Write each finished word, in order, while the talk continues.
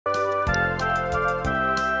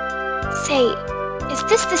Say, is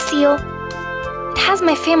this the seal? It has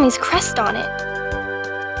my family's crest on it.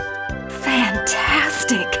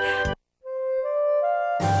 Fantastic!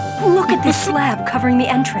 Look at this slab covering the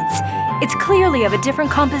entrance. It's clearly of a different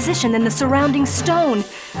composition than the surrounding stone.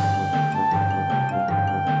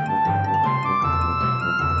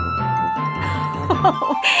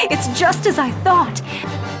 Oh, it's just as I thought.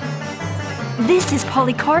 This is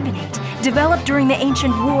polycarbonate, developed during the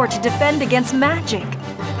ancient war to defend against magic.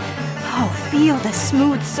 Oh, feel the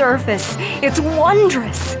smooth surface. It's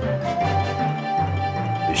wondrous.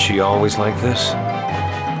 Is she always like this?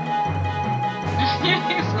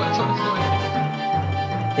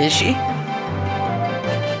 Is she?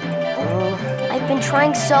 I've been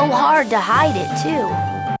trying so hard to hide it, too.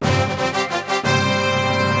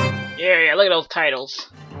 Yeah, look at those titles.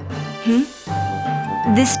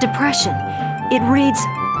 This depression, it reads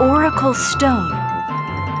Oracle Stone.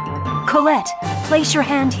 Colette, place your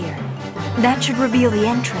hand here. That should reveal the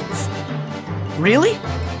entrance. Really?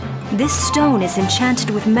 This stone is enchanted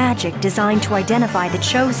with magic designed to identify the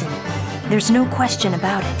chosen. There's no question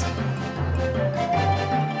about it.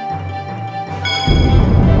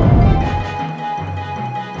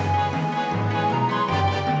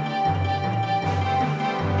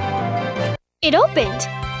 It opened!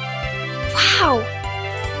 Wow!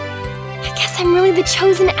 I guess I'm really the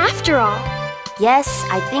chosen after all. Yes,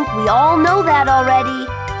 I think we all know that already.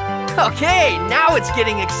 Okay, now it's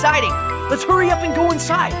getting exciting. Let's hurry up and go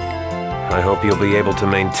inside. I hope you'll be able to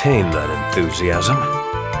maintain that enthusiasm.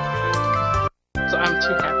 So I'm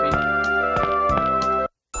too happy.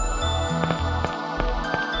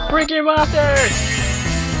 Freaky monsters!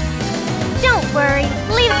 Don't worry,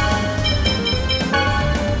 leave it.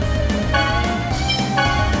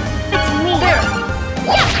 It's me. There!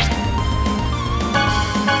 Yeah!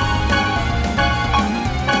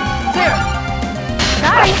 There!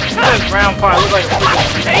 Sorry. This ground part looks like a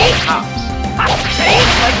freaking hops. Take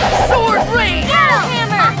like sword blade!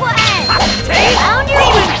 Hammer! Aqua-Edge! Take Down your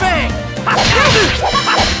Demon Fang!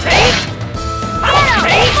 Take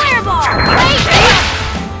Take Fireball! Wait!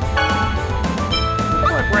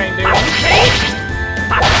 What brain, dude? Take!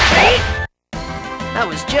 I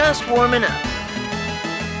was just warming up.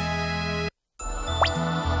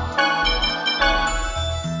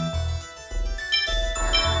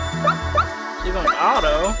 She's on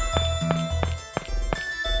auto.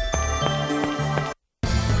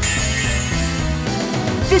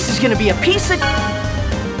 This is gonna be a piece of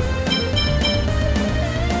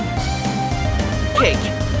cake.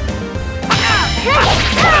 I get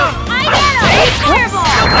him! Fireball!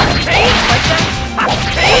 Take like that.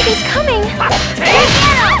 Take. He's coming! Take.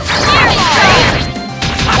 Fireball!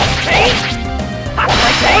 Take.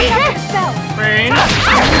 Like that. Spell! Brain.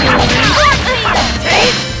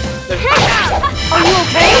 Take. Are you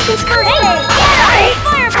okay? He's coming!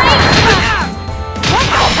 Fireball! What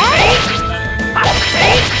the heck?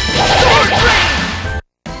 Take. Sword blade.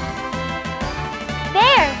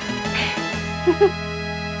 There!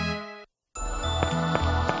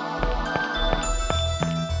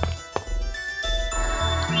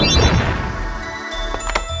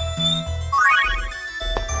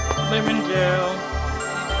 Lemon gel.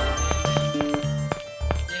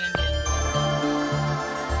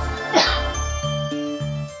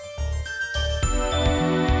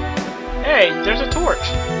 Hey, there's a torch.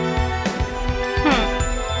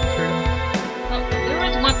 True. Well, there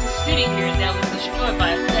was once a city here that was destroyed by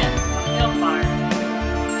a theft of hellfire.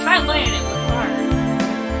 Try lighting it with fire.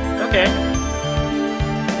 Okay.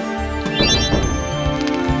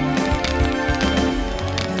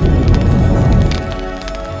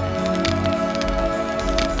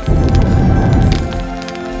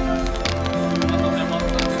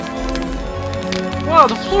 Wow,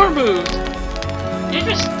 the floor moved!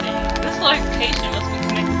 Interesting. This location must be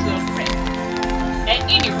connected to a rift. At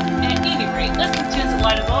any rate, let's continue to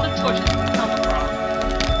light up all the torches we come across.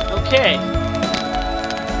 Okay.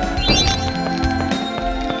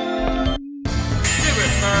 River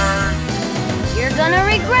burn. You're gonna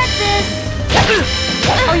regret this.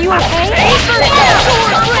 Are you okay?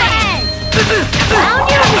 Down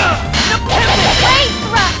your Great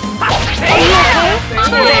thrust. Are you okay?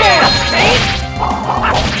 Get him!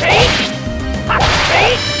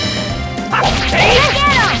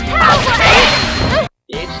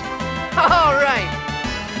 Bitch. All right.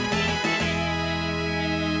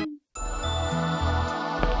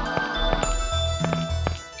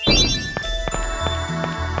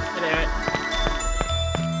 Damn it.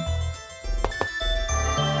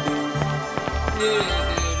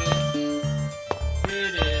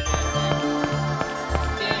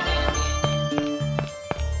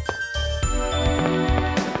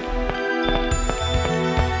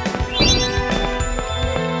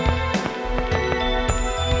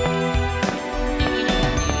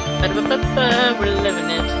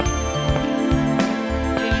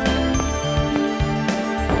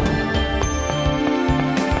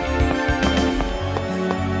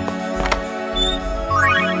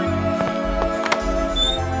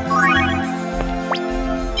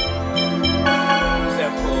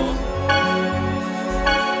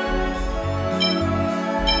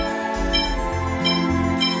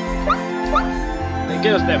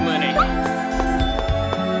 get us that money.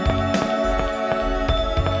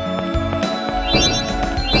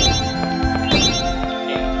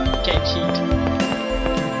 Yeah, can't cheat.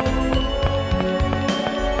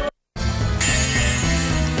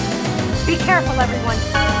 Be careful, everyone.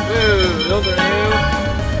 Ooh, those are new.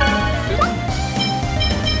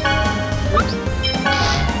 Oops.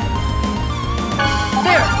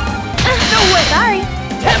 There. No way. Sorry.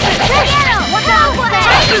 Watch out!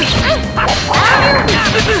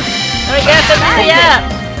 I got the money up!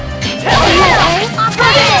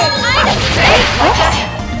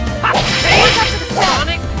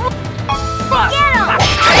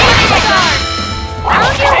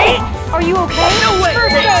 Are you okay? No way!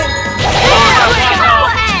 First aid.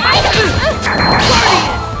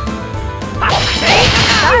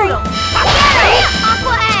 Sorry.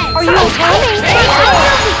 Are you okay?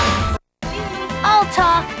 All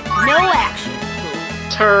talk, no action.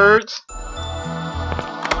 Turds.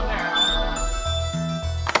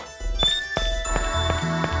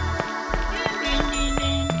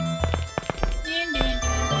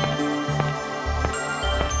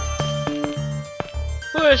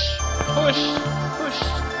 Push, push, push.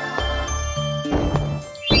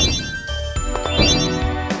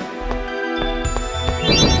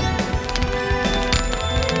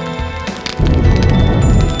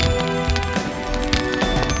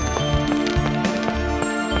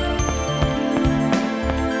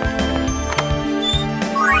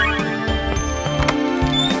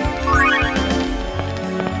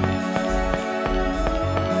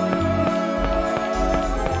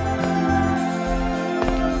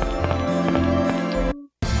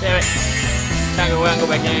 Damn it. Can't go away and go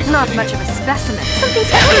back in. Not much of a specimen. Something's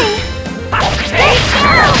coming.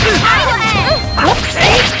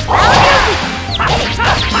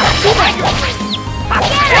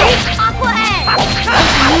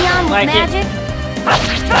 Neon with Like it. magic?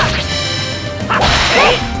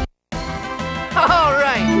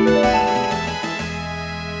 Alright!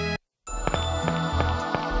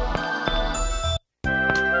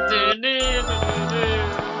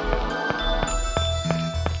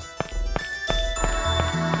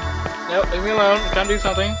 Nope, leave me alone. I'm trying to do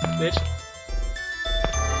something, bitch.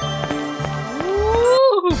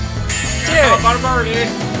 Woo! Yeah, bottom bar, dude.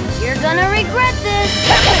 You're gonna regret this.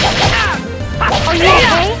 Are you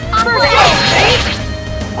okay?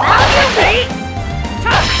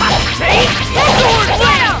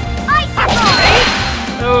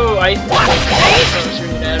 Oh, I see. Oh, sure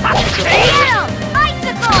you did.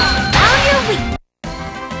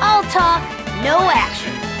 All talk, no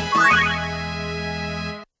action.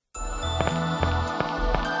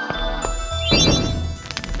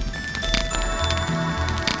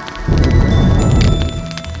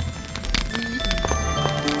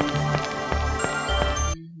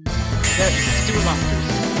 That's stupid monsters.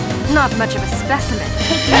 Not much of a specimen.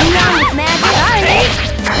 Take neon with magic.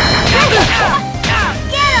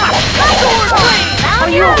 Are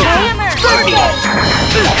you okay?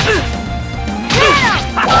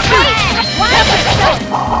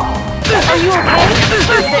 Are you okay?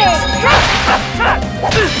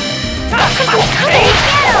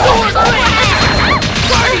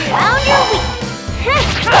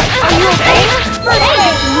 Are you okay?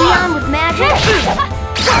 Neon with magic.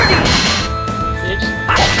 Bitch.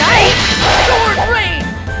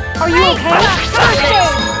 Are you okay?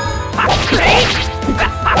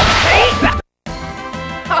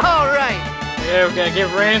 Alright! Yeah, we gotta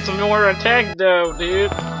give Ran some more attack though,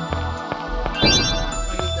 dude.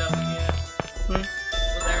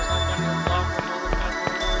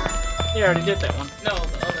 Yeah, I already did that one. No,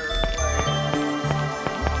 the other way.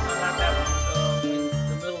 No, not that one.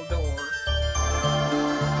 The middle door.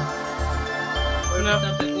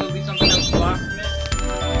 Will it be something else blocked from it?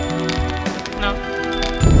 No.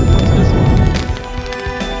 What's this one?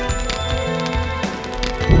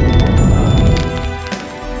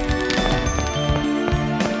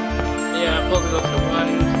 Yeah, I'm supposed to go to the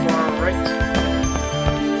one far right.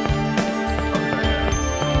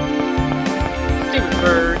 Stupid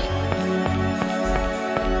bird.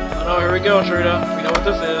 Oh, here we go, Shrita. We know what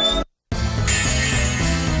this is.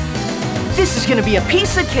 This is gonna be a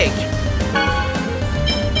piece of cake!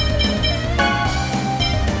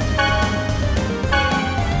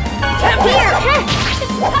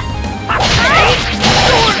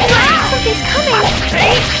 Something's coming.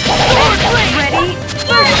 Ready?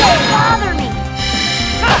 Don't bother me.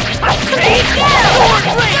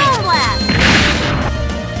 Stone blast.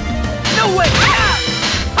 No way!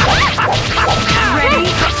 Ready?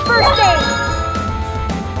 First aid.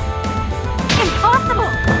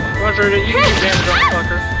 Impossible. Come on, Shrita, you can do damage on the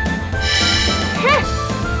fucker.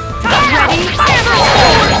 Ready?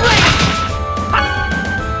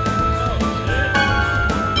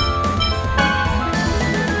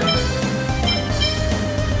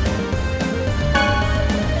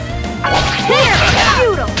 Here!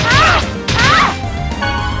 Shoot him!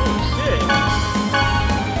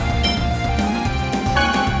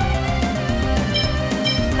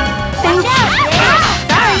 Thank you.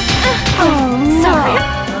 Sorry.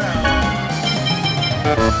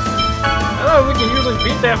 Oh, we can usually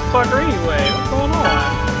beat that fucker anyway. What's going on?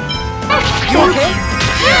 You okay?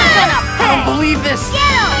 You're gonna I don't believe this. get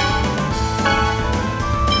him!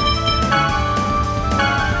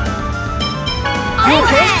 You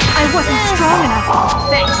okay? I wasn't strong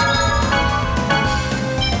enough. Thanks.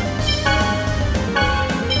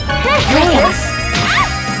 You okay?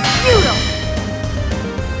 Shoot him!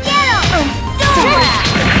 Get him!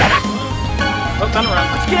 Oh, turn around.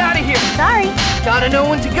 Let's get out of here. Sorry. Gotta know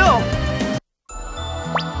when to go.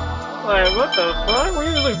 Like, what the fuck? We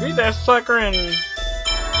usually beat that sucker and... They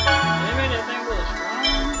made that thing a little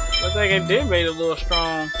strong. Looks like it did make it a little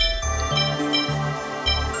strong.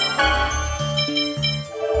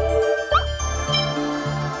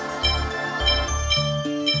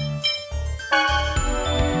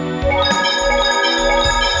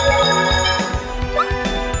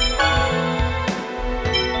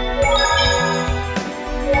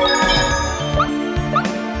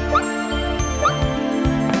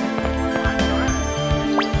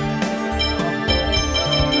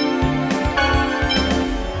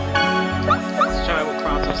 Let's try with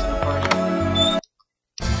Chronicles in the party.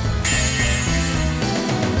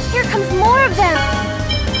 Here comes more of them.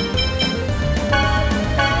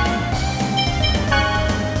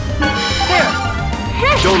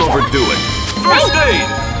 Don't overdo it. First aid!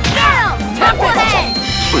 Get him! Temple edge!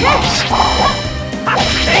 Please.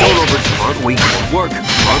 Don't overdo. Aren't we work?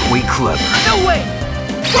 Aren't we clever? No way.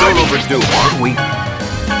 Don't overdo. Aren't we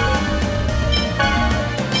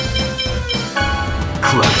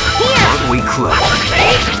clever? Aren't we clever?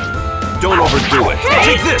 Don't overdo it.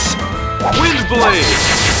 Take this. Wind blade.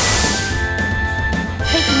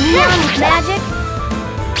 Taking me on with magic.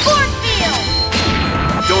 Force field!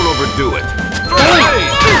 Don't overdo it. First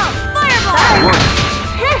aid. Get him! Fireball! Work.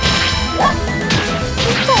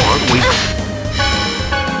 Aren't we?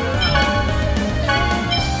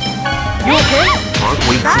 You okay? Aren't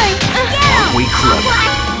we? Sorry. Get him! Aren't we clever?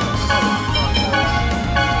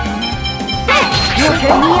 You okay?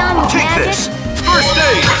 Taking me on with Take magic. this. First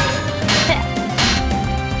aid.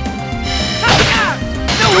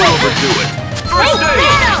 Don't overdo it. First Get aid.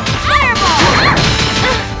 him! Fireball!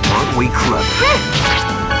 Aren't we clever?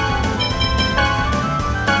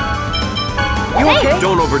 You okay?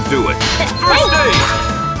 Don't overdo it. First aid.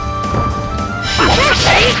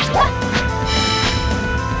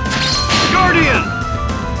 Guardian.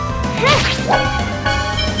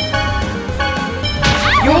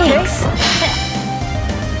 You okay?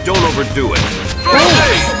 Don't overdo it. First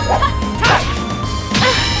aid.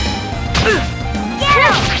 Get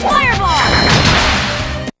him! Fireball!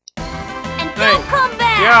 And don't come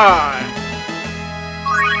back! God!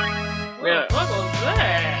 Yeah. What was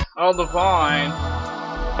that? Oh, the vine.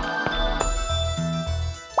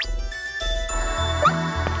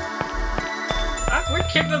 We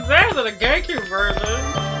kicked his ass in the GameCube version.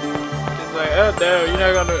 He's like, oh no, you're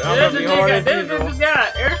not gonna. I'm gonna be hard as usual. This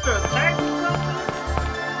got extra attack or something?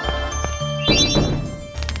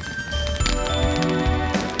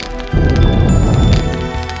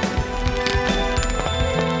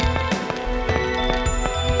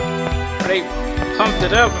 They pumped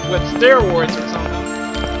it up with steroids or something.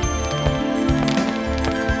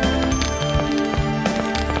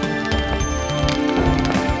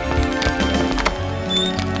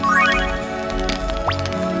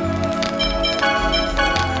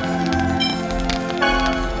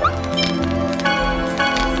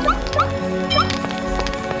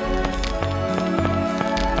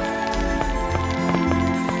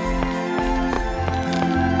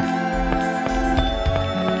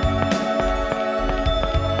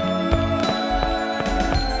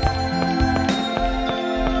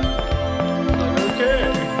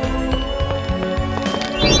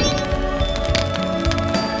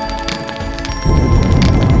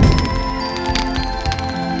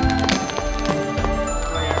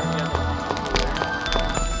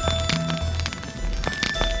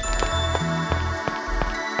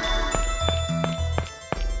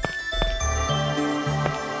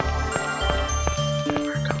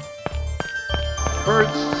 Bird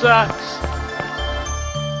sucks.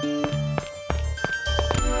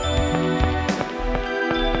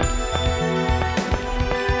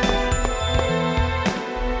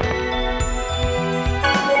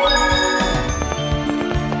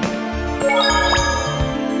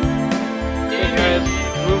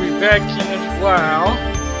 infection as well.